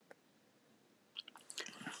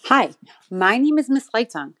Hi, my name is Miss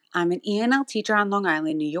Lightsong. I'm an ENL teacher on Long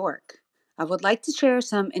Island, New York. I would like to share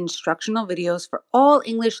some instructional videos for all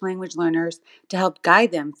English language learners to help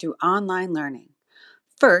guide them through online learning.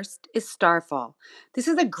 First is Starfall. This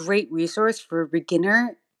is a great resource for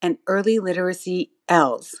beginner and early literacy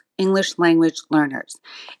ELLs, English language learners.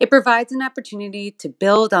 It provides an opportunity to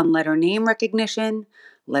build on letter name recognition,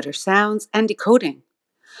 letter sounds, and decoding.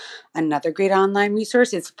 Another great online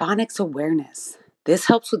resource is Phonics Awareness. This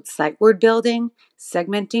helps with sight word building,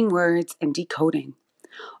 segmenting words, and decoding.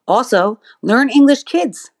 Also, Learn English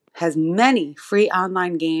Kids has many free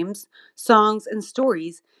online games, songs, and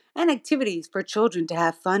stories, and activities for children to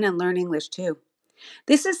have fun and learn English too.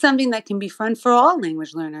 This is something that can be fun for all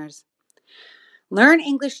language learners. Learn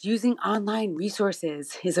English Using Online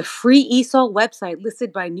Resources is a free ESOL website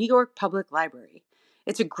listed by New York Public Library.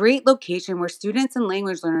 It's a great location where students and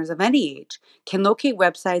language learners of any age can locate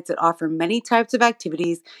websites that offer many types of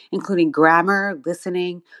activities, including grammar,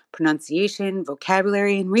 listening, pronunciation,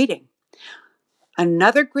 vocabulary, and reading.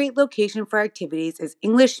 Another great location for activities is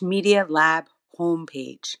English Media Lab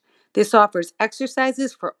homepage. This offers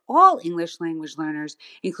exercises for all English language learners,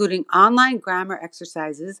 including online grammar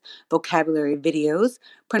exercises, vocabulary videos,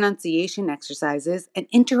 pronunciation exercises, and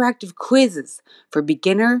interactive quizzes for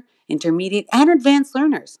beginner, intermediate, and advanced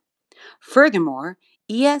learners. Furthermore,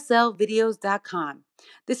 ESLvideos.com.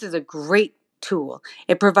 This is a great tool.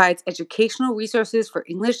 It provides educational resources for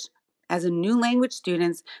English as a new language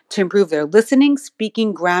students to improve their listening,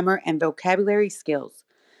 speaking, grammar, and vocabulary skills.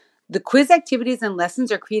 The quiz activities and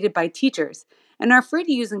lessons are created by teachers and are free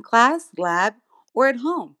to use in class, lab, or at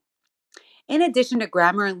home. In addition to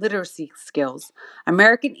grammar and literacy skills,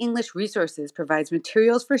 American English Resources provides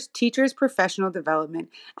materials for teachers' professional development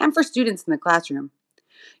and for students in the classroom.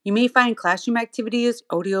 You may find classroom activities,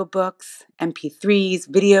 audiobooks, MP3s,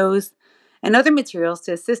 videos, and other materials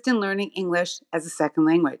to assist in learning English as a second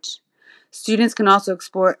language. Students can also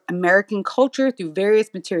explore American culture through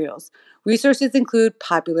various materials. Resources include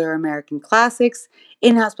popular American classics,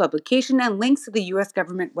 in-house publication, and links to the U.S.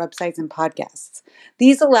 government websites and podcasts.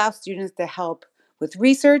 These allow students to help with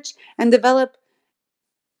research and develop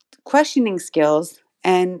questioning skills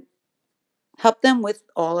and help them with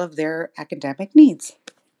all of their academic needs.